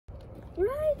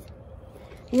Right?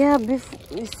 Yeah, you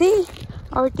see,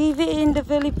 our TV in the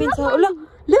Philippines. Oh,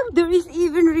 look, there is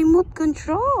even remote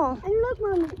control. And look,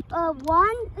 Mommy, 1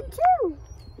 and 2.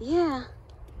 Yeah.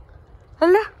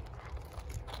 Hello.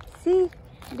 See,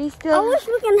 they still. I wish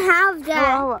we can have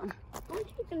that. Oh, I wish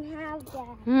we can have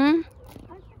that. hmm?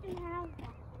 I wish we can have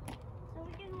that. So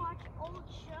we can watch old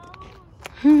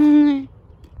shows.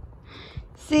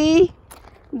 See,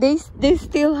 they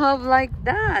still have like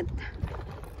that.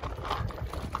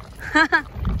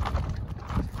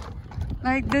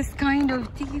 Like this kind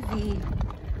of TV.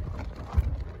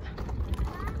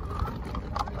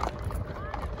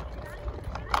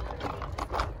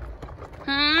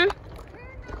 Huh?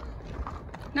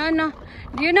 No.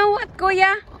 Do you know what,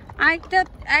 Kuya? I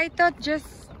thought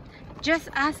just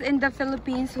us in the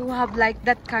Philippines who have like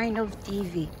that kind of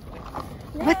TV.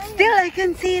 But still, I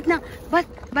can see it now. But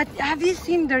have you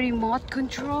seen the remote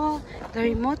control? The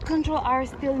remote control are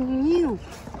still new.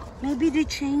 Maybe they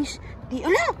changed the. Oh,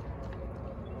 look!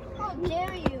 How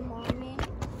dare you, Mommy?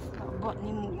 What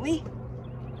ni movie?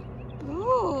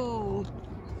 Oh.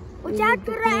 Watch out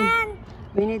for the ant.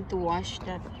 We need to wash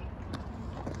that.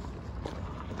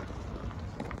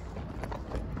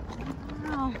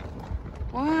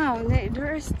 Wow,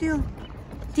 there are still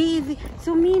TV.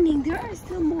 So meaning there are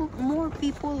still more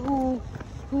people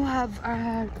who have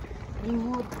a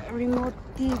remote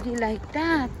TV like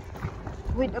that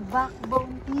with a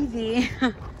backbone TV.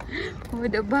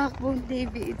 With a backbone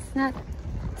TV, it's not.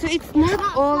 So it's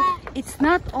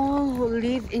not all who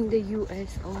live in the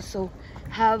US also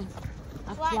have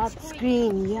a flat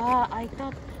screen. Yeah, I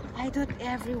thought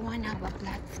everyone have a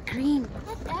flat screen.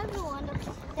 Not everyone.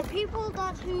 The people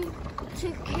who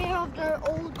took care of their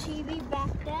old TV back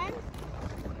then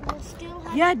will still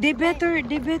have. Yeah, they better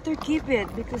keep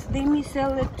it because they may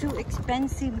sell it too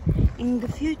expensive in the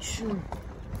future,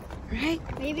 right?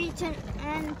 Maybe it's an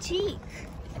antique.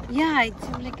 Yeah, it's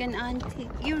like an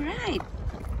antique. You're right.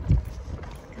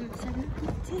 It's an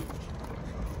antique.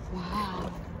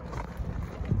 Wow.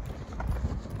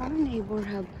 Our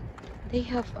neighbor they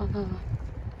have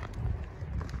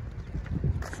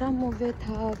some of it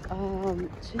have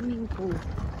swimming pool.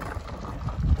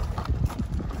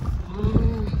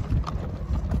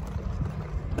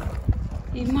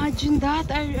 Imagine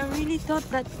that. I really thought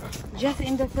that just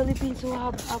in the Philippines who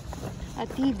have a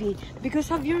TV, because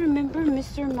have you remember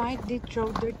Mr. Mike did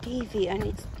throw their TV and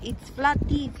it's flat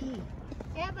TV.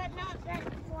 Yeah, but not that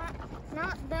flat,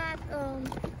 not that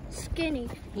skinny.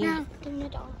 Yeah. Now turn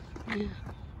it off. Yeah.